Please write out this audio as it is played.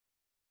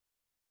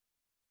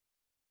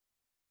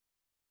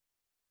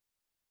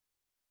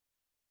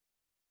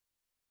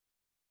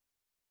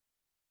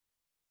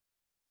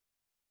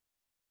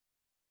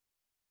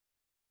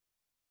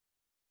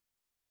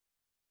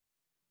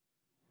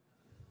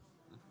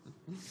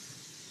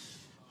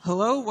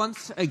Hello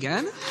once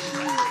again.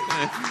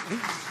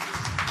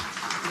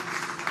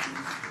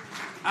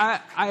 I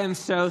am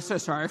so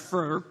sorry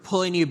for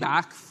pulling you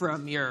back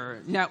from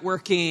your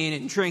networking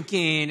and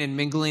drinking and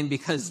mingling,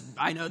 because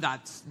I know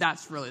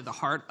that's really the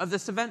heart of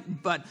this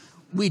event. But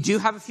we do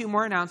have a few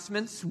more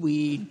announcements.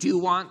 We do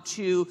want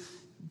to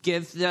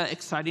give the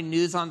exciting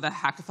news on the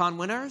hackathon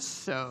winners.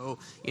 So,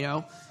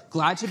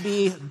 glad to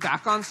be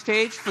back on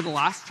stage for the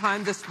last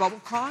time this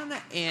BubbleCon,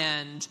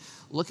 and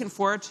looking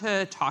forward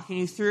to talking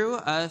you through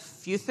a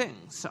few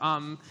things.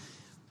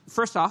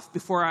 First off,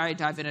 before I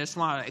dive in, I just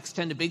want to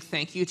extend a big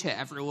thank you to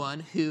everyone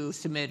who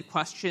submitted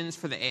questions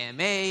for the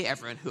AMA,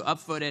 everyone who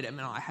upvoted.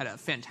 I had a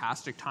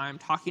fantastic time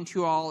talking to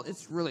you all.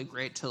 It's really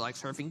great to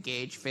sort of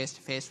engage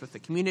face-to-face with the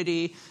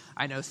community.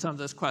 I know some of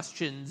those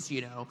questions,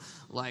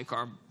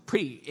 are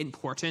pretty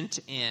important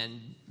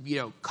and,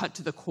 cut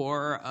to the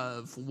core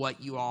of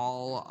what you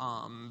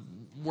all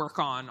work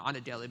on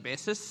a daily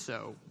basis.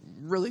 So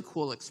really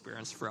cool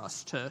experience for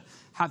us to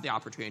have the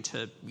opportunity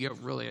to,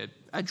 really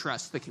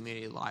address the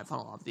community live on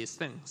a lot of these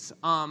things.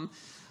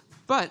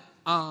 But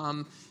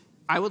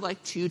I would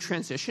like to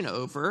transition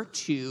over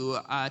to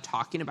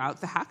talking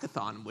about the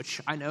hackathon,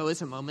 which I know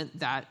is a moment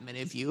that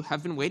many of you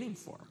have been waiting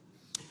for.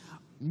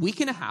 A week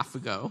and a half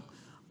ago,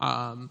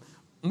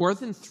 more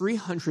than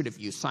 300 of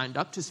you signed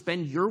up to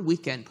spend your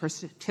weekend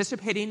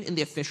participating in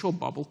the official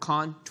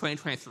BubbleCon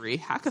 2023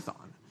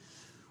 hackathon.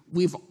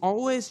 We've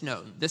always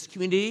known this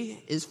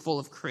community is full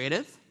of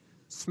creative,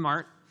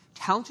 smart,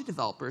 talented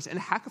developers, and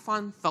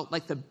Hackathon felt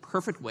like the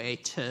perfect way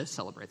to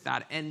celebrate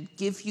that and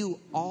give you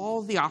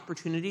all the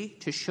opportunity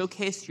to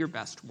showcase your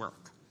best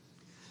work.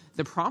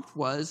 The prompt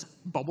was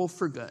Bubble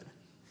for Good.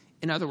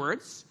 In other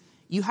words,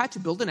 you had to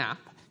build an app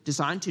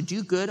designed to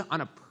do good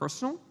on a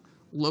personal,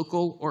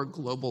 local, or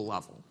global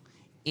level.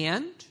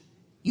 And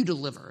you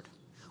delivered.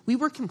 We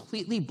were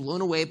completely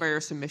blown away by your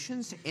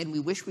submissions, and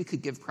we wish we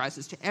could give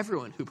prizes to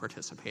everyone who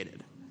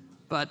participated.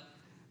 But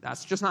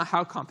that's just not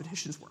how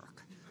competitions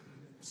work.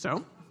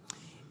 So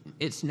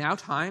it's now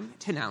time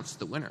to announce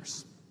the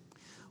winners.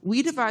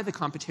 We divide the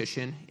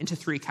competition into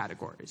 3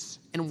 categories,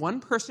 and one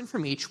person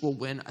from each will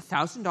win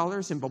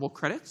 $1,000 in Bubble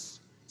credits,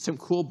 some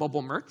cool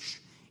Bubble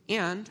merch,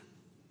 and,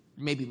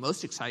 maybe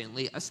most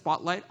excitingly, a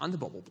spotlight on the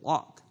Bubble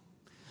blog.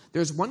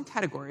 There's one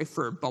category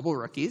for Bubble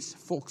rookies,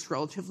 folks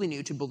relatively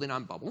new to building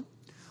on Bubble,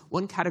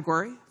 one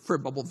category for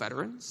Bubble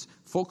veterans,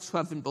 folks who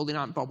have been building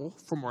on Bubble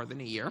for more than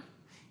a year,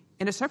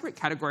 and a separate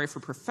category for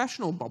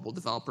professional Bubble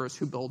developers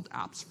who build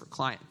apps for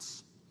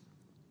clients.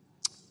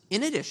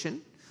 In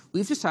addition,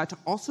 we've decided to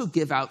also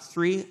give out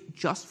 3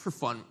 Just for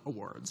Fun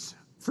awards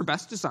for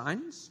Best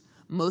Designs,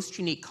 Most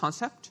Unique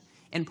Concept,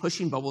 and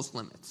Pushing Bubble's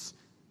Limits,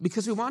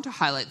 because we want to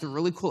highlight the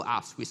really cool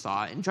apps we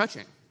saw in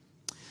judging.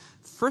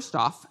 First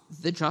off,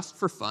 the Just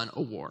for Fun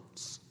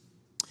awards.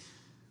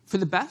 For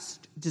the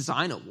Best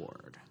Design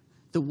award,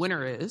 the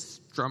winner is,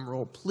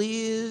 drumroll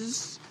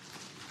please,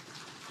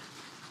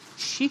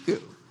 Chiku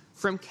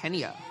from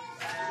Kenya.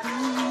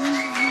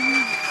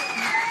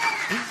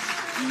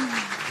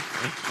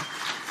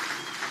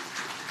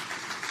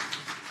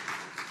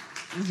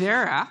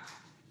 Their app,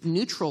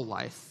 Neutral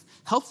Life,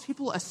 helps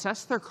people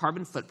assess their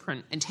carbon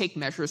footprint and take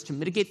measures to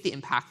mitigate the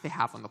impact they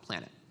have on the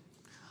planet.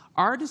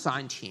 Our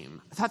design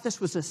team thought this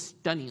was a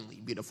stunningly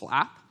beautiful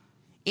app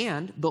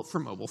and built for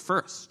mobile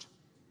first.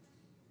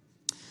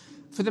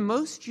 For the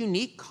Most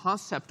Unique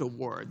Concept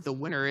award, the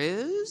winner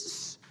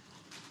is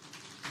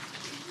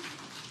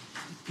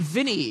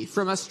Vinny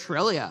from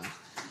Australia.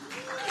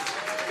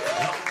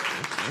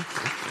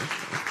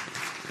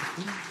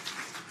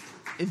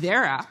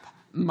 Their app,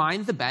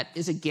 Mind the Bet,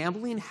 is a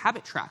gambling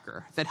habit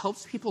tracker that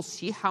helps people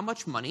see how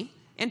much money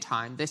and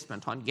time they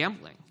spent on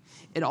gambling.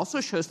 It also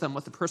shows them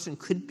what the person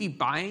could be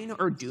buying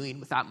or doing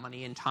with that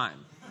money and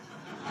time.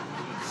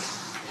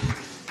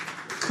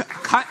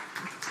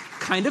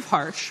 Kind of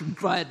harsh,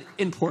 but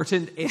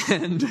important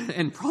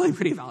and probably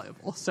pretty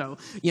valuable. So,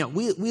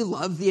 we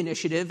love the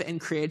initiative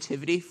and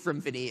creativity from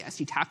Vinny as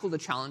he tackled a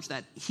challenge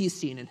that he's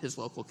seen in his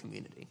local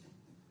community.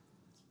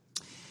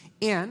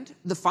 And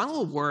the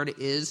final award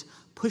is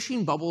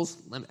Pushing Bubble's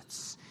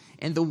Limits.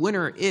 And the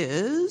winner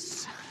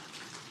is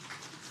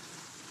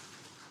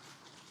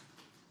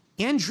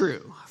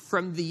Andrew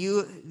from the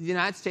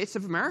United States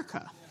of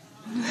America.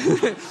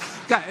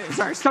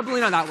 Sorry,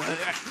 stumbling on that one.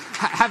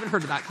 Haven't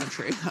heard of that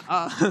country.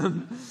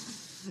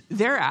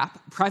 Their app,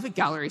 Private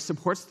Gallery,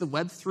 supports the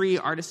Web3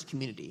 artist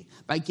community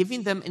by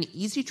giving them an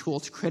easy tool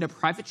to create a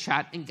private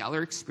chat and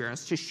gallery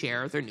experience to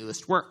share their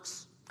newest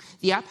works.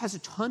 The app has a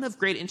ton of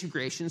great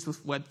integrations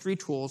with Web3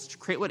 tools to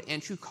create what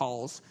Andrew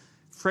calls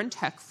friend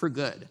tech for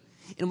good,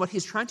 in what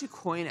he's trying to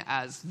coin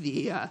as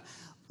the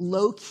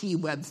low-key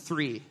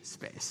Web3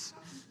 space.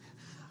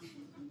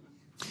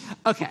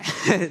 Okay,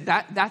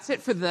 that's it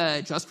for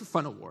the Just for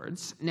Fun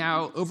awards.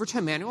 Now over to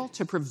Emmanuel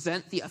to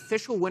present the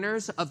official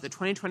winners of the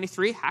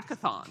 2023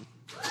 hackathon.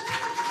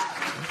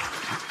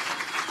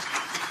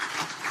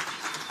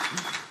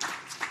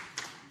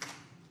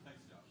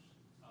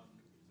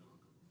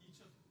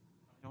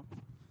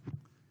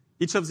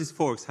 Each of these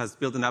folks has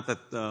built an app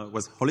that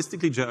was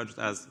holistically judged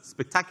as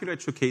spectacular at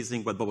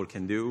showcasing what Bubble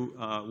can do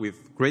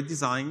with great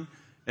design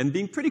and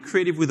being pretty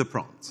creative with the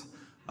prompt.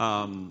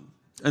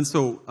 And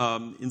so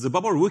in the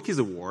Bubble Rookies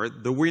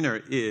Award, the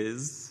winner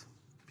is,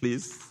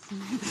 please,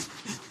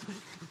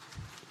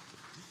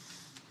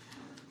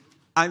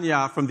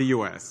 Anya from the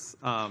US.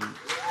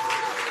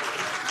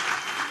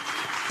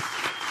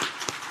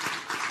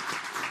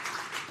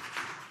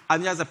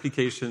 Anya's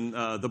application,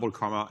 Double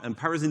Karma,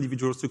 empowers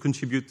individuals to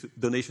contribute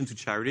donation to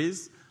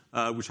charities,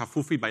 which are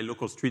fulfilled by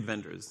local street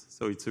vendors.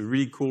 So it's a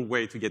really cool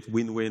way to get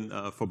win-win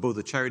for both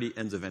the charity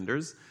and the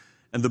vendors.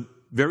 And the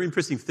very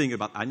interesting thing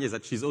about Anya is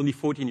that she's only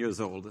 14 years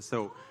old.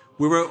 So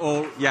we were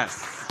all,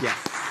 yes.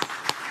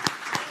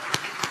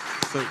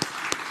 So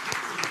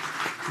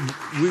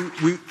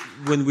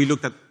when we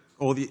looked at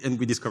and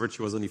we discovered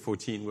she was only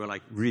 14, we were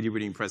like really,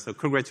 really impressed. So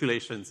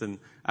congratulations. And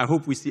I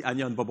hope we see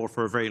Anya on Bubble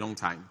for a very long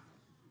time.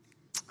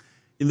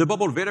 In the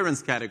Bubble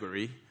Veterans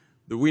category,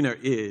 the winner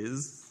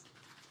is,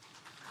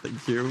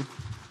 thank you,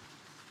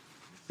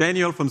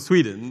 Daniel from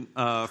Sweden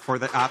for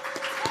the app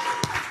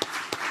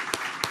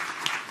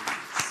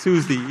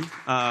Suzy,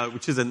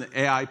 which is an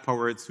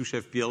AI-powered sous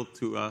chef built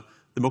to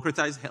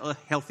democratize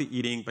healthy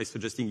eating by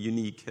suggesting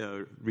unique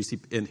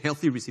and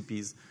healthy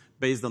recipes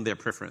based on their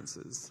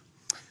preferences.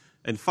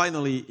 And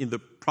finally, in the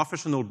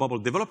professional Bubble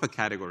developer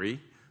category,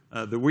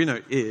 the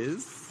winner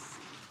is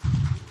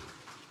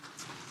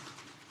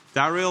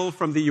Daryl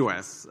from the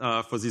US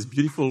for this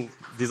beautiful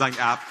design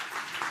app,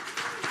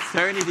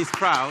 Serenity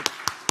Sprout,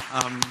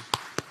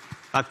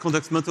 that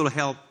conducts mental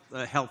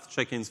health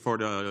check-ins for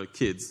the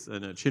kids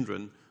and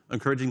children,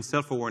 encouraging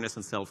self-awareness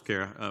and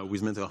self-care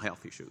with mental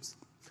health issues.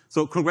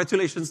 So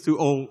congratulations to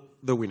all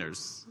the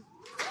winners.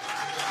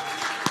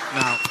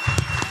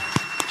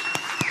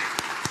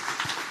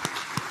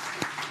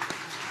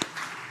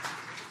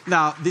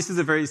 Now, this is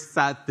a very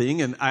sad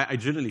thing, and I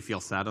generally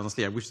feel sad.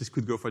 Honestly, I wish this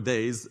could go for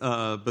days,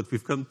 but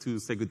we've come to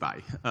say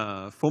goodbye,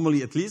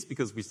 formally at least,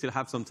 because we still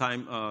have some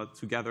time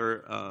to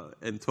gather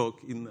and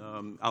talk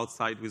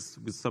outside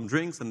with some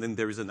drinks, and then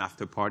there is an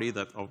after party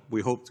that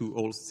we hope to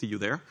all see you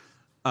there.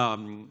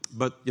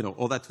 But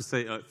all that to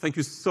say, thank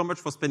you so much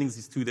for spending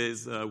these 2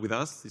 days with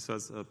us. This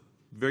was a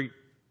very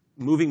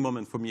moving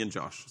moment for me and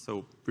Josh,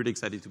 so pretty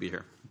excited to be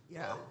here.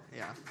 Yeah.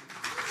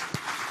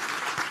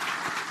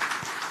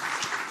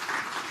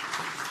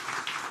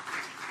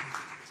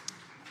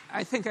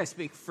 I think I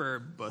speak for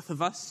both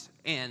of us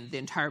and the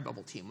entire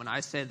Bubble team when I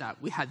say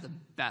that we had the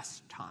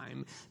best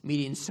time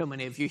meeting so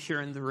many of you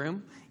here in the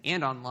room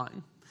and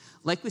online.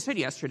 Like we said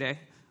yesterday,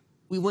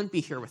 we wouldn't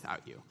be here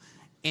without you.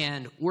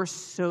 And we're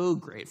so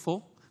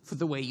grateful for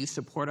the way you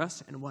support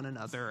us and one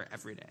another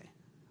every day.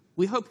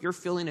 We hope you're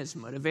feeling as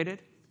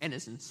motivated and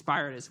as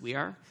inspired as we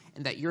are,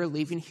 and that you're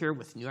leaving here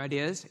with new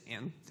ideas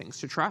and things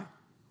to try.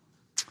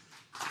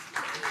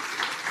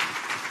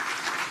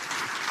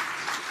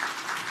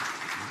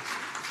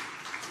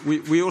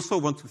 We also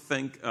want to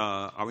thank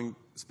our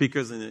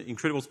speakers and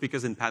incredible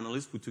speakers and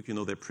panelists who took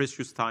their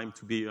precious time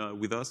to be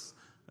with us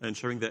and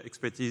sharing their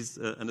expertise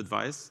and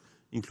advice,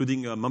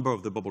 including a member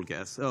of the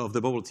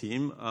Bubble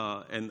team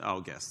and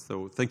our guests.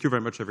 So thank you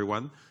very much,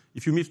 everyone.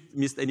 If you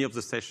missed any of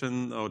the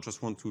session or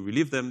just want to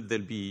relive them, they'll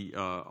be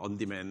on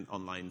demand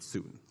online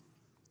soon.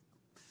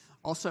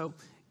 Also,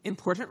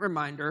 important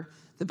reminder,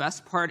 the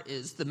best part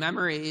is the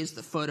memories,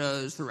 the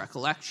photos, the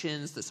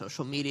recollections, the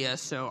social media.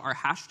 So our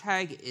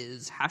hashtag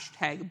is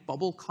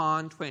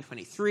 #BubbleCon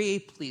 2023.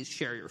 Please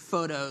share your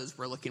photos.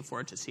 We're looking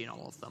forward to seeing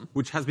all of them.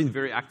 Which has been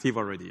very active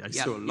already. I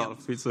saw a lot of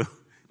tweets, so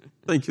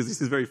thank you.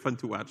 This is very fun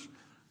to watch.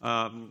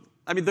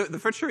 The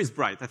future is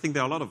bright. I think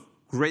there are a lot of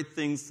great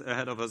things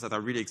ahead of us that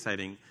are really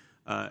exciting.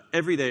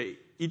 Every day,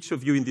 each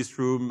of you in this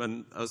room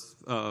and us,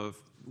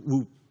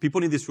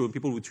 people in this room,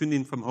 people who tune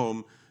in from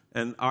home,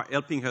 and are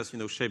helping us,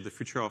 shape the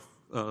future of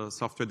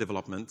software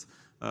development.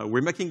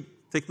 We're making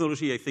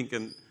technology, I think,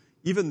 an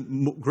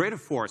even greater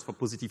force for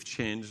positive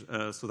change,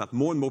 so that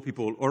more and more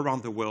people all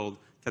around the world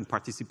can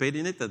participate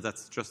in it. And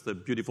that's just a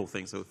beautiful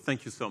thing. So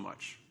thank you so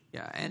much.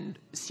 Yeah, and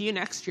see you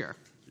next year.